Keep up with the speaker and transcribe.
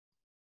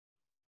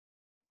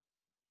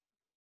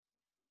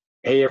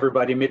Hey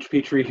everybody, Mitch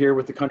Petrie here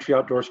with the Country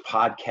Outdoors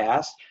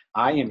Podcast.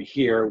 I am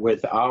here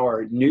with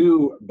our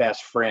new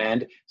best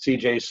friend,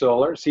 CJ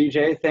Solar.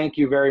 CJ, thank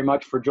you very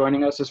much for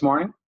joining us this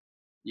morning.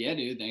 Yeah,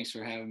 dude, thanks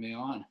for having me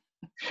on.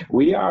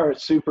 We are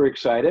super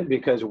excited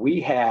because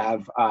we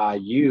have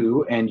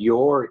you and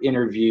your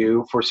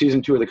interview for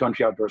season 2 of the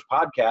Country Outdoors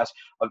Podcast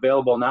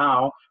available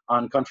now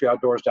on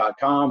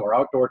countryoutdoors.com or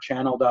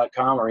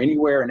outdoorchannel.com or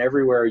anywhere and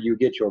everywhere you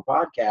get your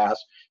podcast,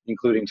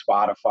 including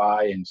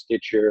Spotify and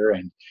Stitcher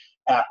and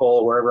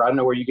Apple, wherever. I don't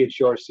know where you get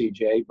yours,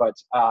 CJ, but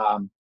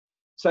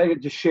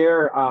excited to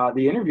share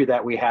the interview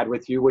that we had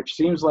with you, which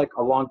seems like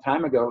a long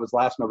time ago. It was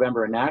last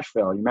November in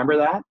Nashville. You remember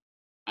that?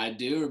 I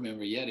do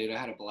remember. Yeah, dude, I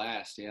had a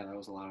blast. Yeah, that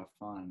was a lot of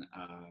fun.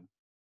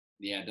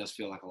 Yeah, it does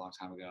feel like a long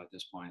time ago at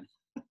this point.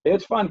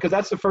 It's fun because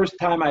that's the first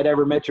time I'd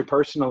ever met you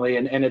personally,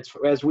 and it's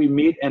as we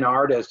meet an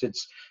artist,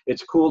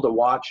 it's cool to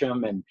watch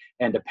them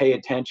and to pay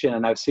attention.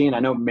 And I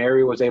know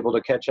Mary was able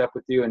to catch up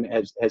with you and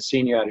has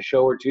seen you at a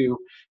show or two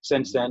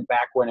since then,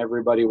 back when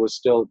everybody was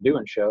still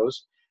doing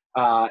shows.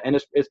 And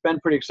it's been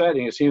pretty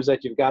exciting. It seems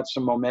like you've got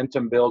some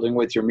momentum building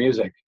with your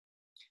music.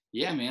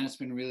 Yeah, man, it's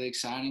been really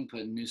exciting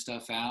putting new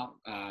stuff out.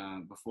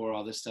 Before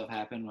all this stuff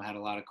happened, we had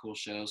a lot of cool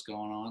shows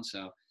going on.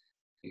 So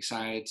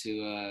excited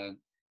to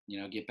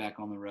get back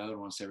on the road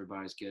once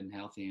everybody's good and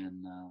healthy,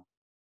 and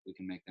we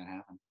can make that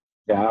happen.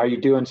 Yeah, are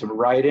you doing some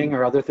writing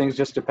or other things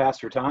just to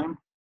pass your time?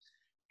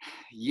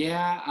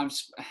 Yeah,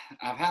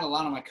 I've had a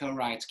lot of my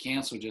co-writes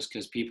canceled just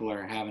because people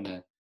are having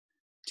to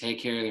take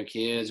care of their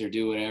kids or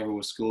do whatever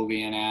with school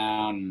being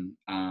out.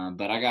 And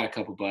but I got a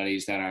couple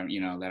buddies that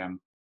I'm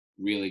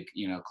really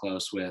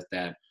close with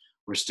that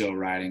we're still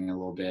writing a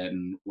little bit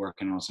and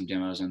working on some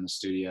demos in the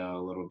studio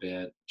a little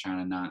bit, trying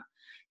to not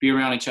be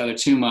around each other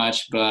too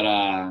much, but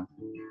I'm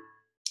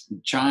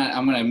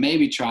gonna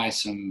maybe try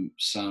some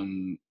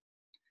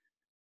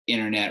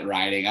internet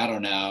writing. I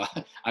don't know.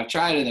 I've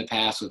tried in the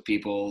past with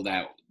people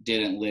that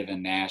didn't live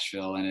in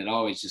Nashville, and it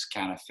always just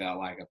kind of felt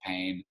like a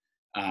pain.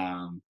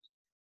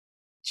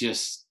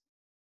 Just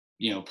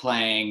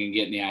playing and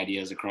getting the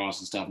ideas across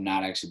and stuff,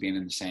 not actually being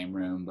in the same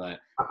room. But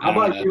how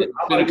about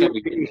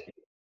you?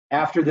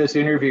 After this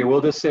interview,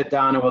 we'll just sit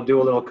down and we'll do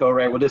a little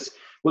co-write. We'll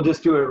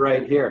just do it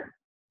right here.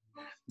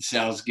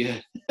 Sounds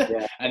good.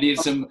 Yeah. I need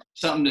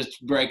something to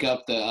break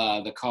up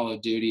the Call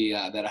of Duty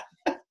that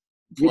I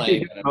play.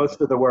 You do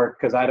most of the work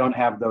because I don't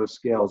have those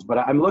skills. But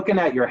I'm looking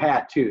at your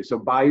hat too. So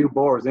Bayou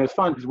Boars, and it's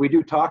fun because we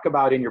do talk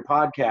about in your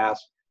podcast.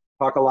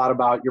 Talk a lot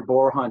about your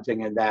boar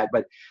hunting and that,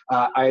 but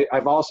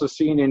I've also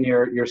seen in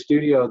your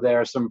studio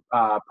there some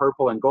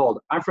purple and gold.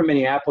 I'm from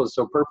Minneapolis,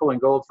 so purple and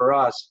gold for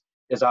us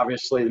is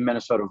obviously the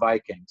Minnesota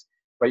Vikings.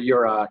 But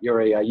you're a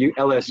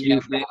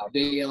LSU fan.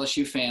 Big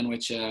LSU fan,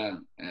 which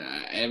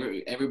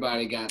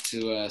everybody got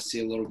to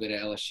see a little bit of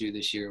LSU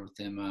this year with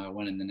them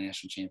winning the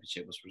national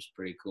championship, which was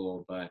pretty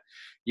cool. But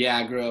yeah,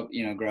 I grew up,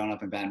 growing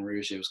up in Baton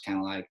Rouge, it was kind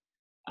of like,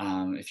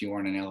 if you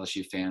weren't an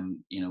LSU fan,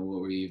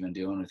 what were you even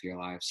doing with your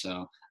life?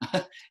 So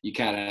you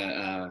kind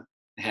of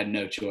had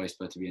no choice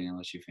but to be an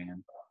LSU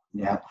fan.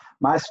 Yeah.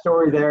 My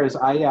story there is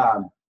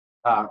I'm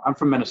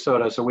from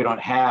Minnesota, so we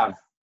don't have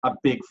a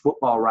big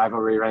football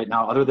rivalry right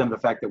now, other than the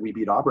fact that we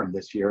beat Auburn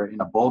this year in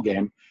a bowl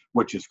game,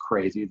 which is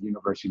crazy, the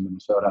University of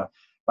Minnesota.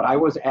 But I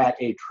was at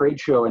a trade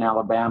show in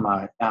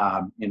Alabama,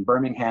 in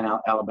Birmingham,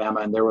 Alabama,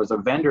 and there was a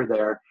vendor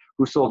there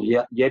who sold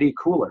Yeti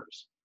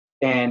coolers.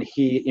 And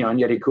and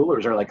Yeti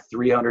coolers are like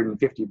 $350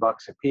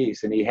 a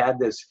piece. And he had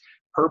this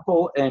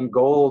purple and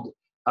gold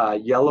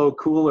yellow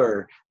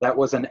cooler that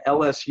was an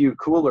LSU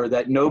cooler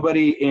that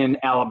nobody in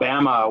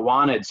Alabama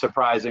wanted,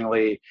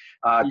 surprisingly,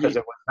 because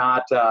it was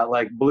not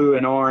like blue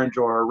and orange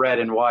or red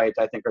and white,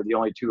 I think are the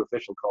only two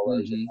official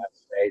colors in that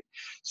state.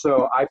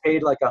 So I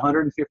paid like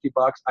 $150.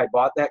 I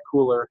bought that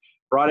cooler,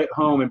 brought it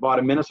home, and bought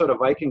a Minnesota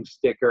Vikings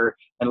sticker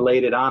and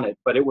laid it on it.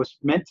 But it was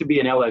meant to be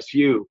an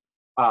LSU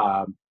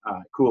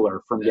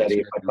cooler from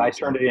Yeti, but I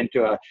turned it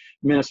into a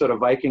Minnesota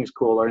Vikings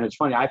cooler. And it's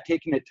funny, I've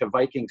taken it to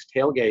Vikings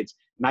tailgates,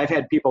 and I've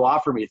had people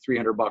offer me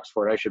 $300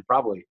 for it. I should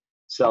probably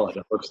sell it.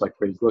 It looks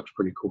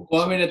pretty cool.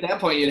 Well, I mean, at that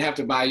point, you'd have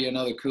to buy you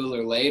another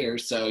cooler later,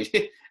 so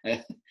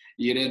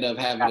you'd end up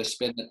having to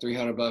spend that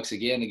 $300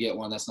 again to get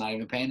one that's not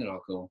even painted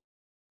all cool.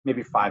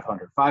 Maybe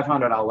 500.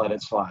 500, I'll let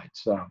it slide.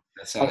 So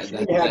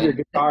you have your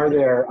guitar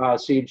there,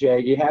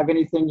 CJ. You have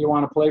anything you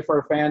want to play for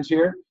our fans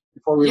here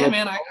before we? Yeah,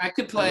 man, I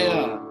could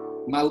play.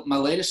 My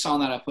latest song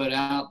that I put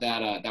out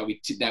that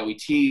we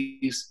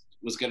teased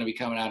was going to be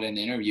coming out in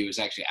the interview is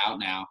actually out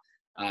now.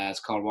 It's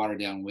called Watered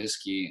Down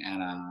Whiskey,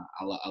 and I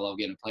love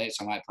getting to play it,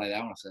 so I might play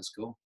that one if that's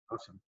cool.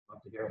 Awesome,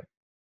 love to hear it.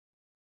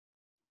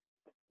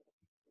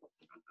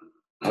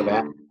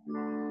 Okay.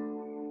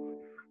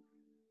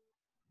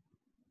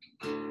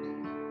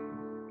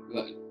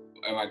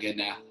 Am I good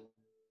now?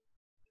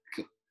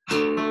 Cool.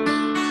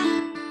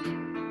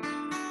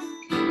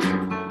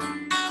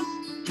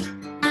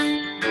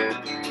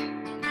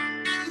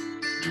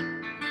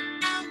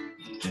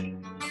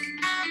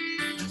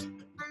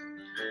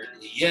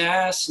 The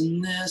ice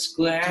in this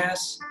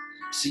glass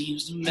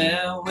seems to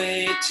melt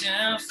way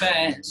too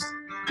fast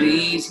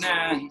these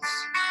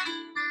nights.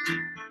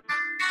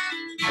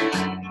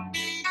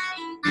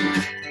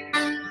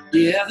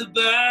 Yeah, the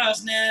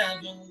bars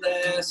never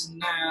last,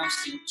 and I'm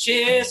still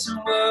chasing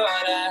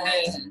what I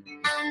had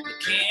but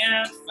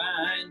can't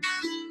find.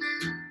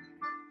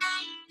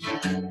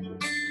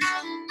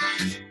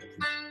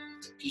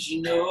 'Cause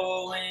you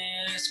know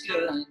when it's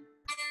good, and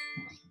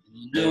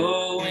you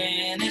know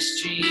when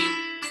it's cheap.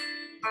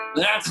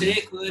 But I'll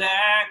take what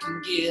I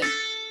can get,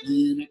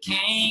 and I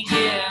can't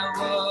get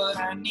what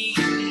I need.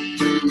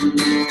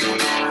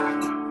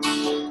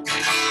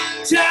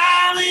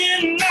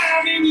 Darling,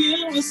 loving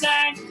you is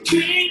like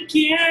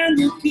drinking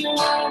the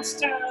good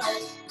stuff.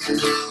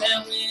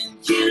 And when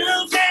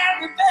you've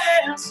had the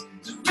best,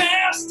 the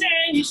rest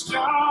ain't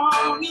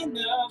strong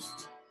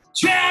enough.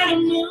 Try to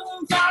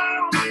move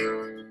on,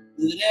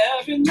 but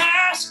every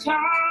last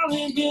call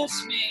it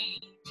hits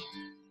me.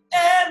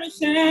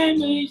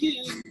 Everything with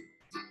you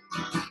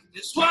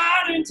is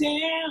watered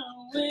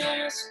down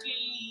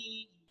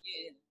whiskey.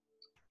 Yeah,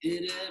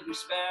 hit every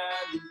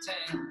spot in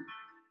town.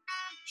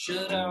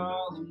 Shut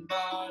all them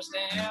bars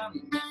down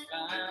and if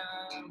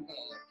I'm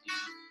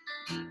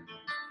lucky,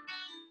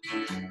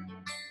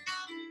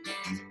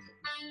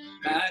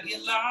 I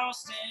get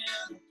lost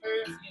in the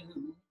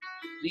perfume,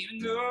 even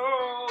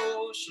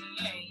though she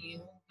ain't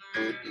you.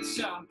 It's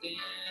something.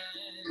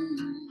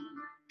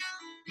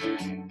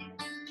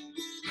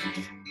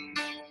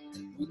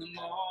 When the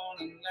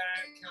morning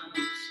light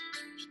comes,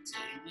 she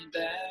take me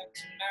back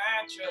to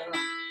my truck.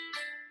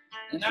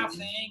 And I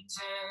think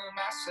to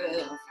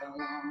myself, how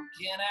long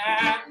can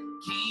I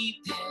keep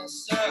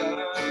this up?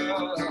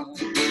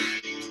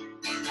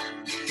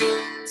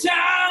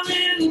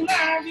 Darling,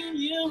 loving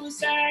you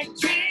is like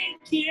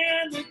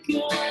drinking the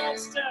good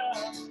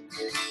stuff.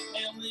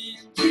 And when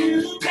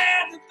you've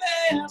had the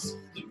best,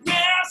 the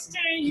rest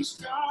ain't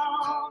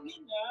strong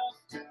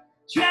enough.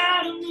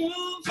 Try to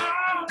move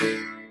on,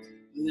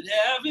 but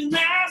every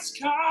last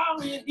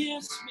call it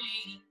hits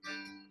me.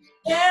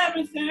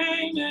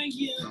 Everything that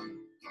you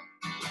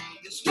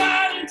is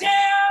watered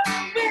down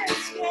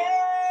whiskey.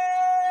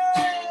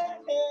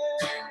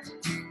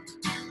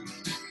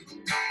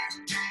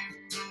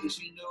 'Cause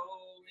you know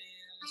when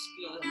it's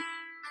good,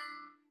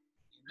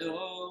 you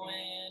know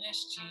when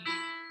it's cheap.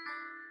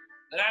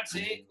 But I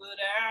take what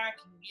I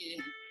can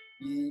get,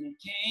 and I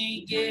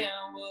can't get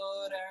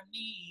what I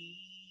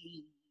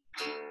need.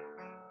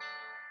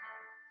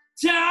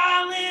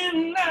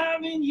 Darling,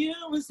 loving you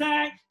is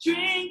like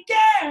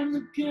drinking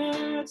the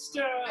good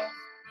stuff.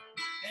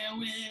 And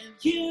when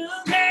you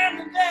have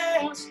the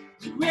best,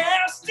 the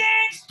rest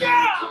ain't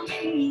strong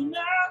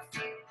enough.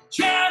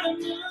 Try to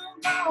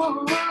move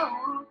on,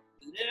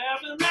 but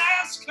every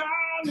last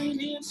call it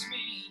hits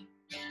me.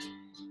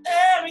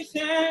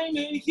 Everything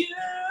with you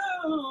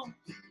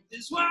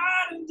is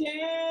watered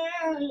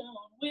down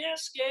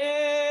whiskey.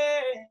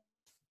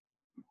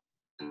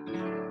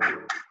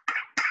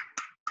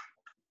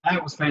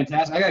 That was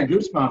fantastic. I got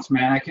goosebumps,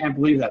 man. I can't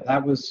believe that.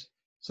 That was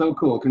so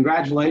cool.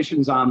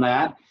 Congratulations on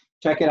that.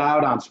 Check it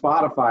out on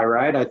Spotify,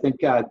 right? I think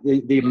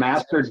the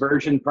mastered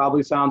version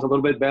probably sounds a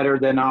little bit better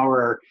than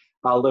our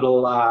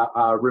little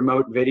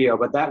remote video,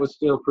 but that was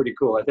still pretty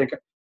cool. I think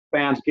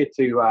fans get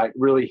to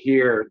really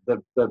hear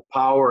the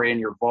power in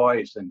your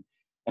voice, and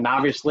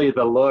obviously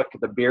the look,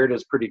 the beard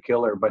is pretty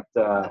killer, but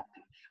I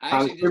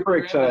was super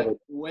excited.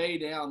 Way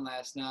down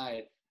last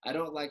night. I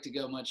don't like to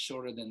go much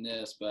shorter than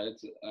this, but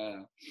it's,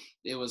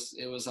 it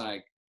was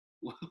like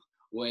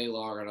way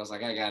longer. And I was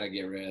like, I got to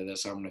get rid of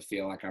this. I'm going to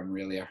feel like I'm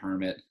really a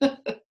hermit.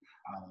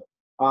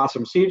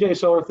 Awesome. CJ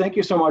Solar, thank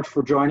you so much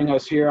for joining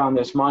us here on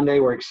this Monday.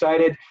 We're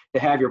excited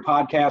to have your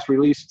podcast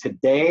released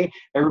today.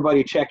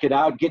 Everybody check it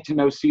out. Get to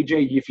know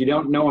CJ. If you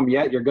don't know him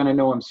yet, you're going to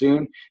know him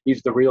soon.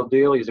 He's the real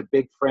deal. He's a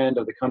big friend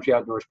of the Country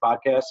Outdoors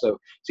podcast. So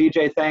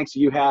CJ, thanks.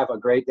 You have a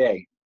great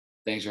day.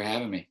 Thanks for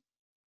having me.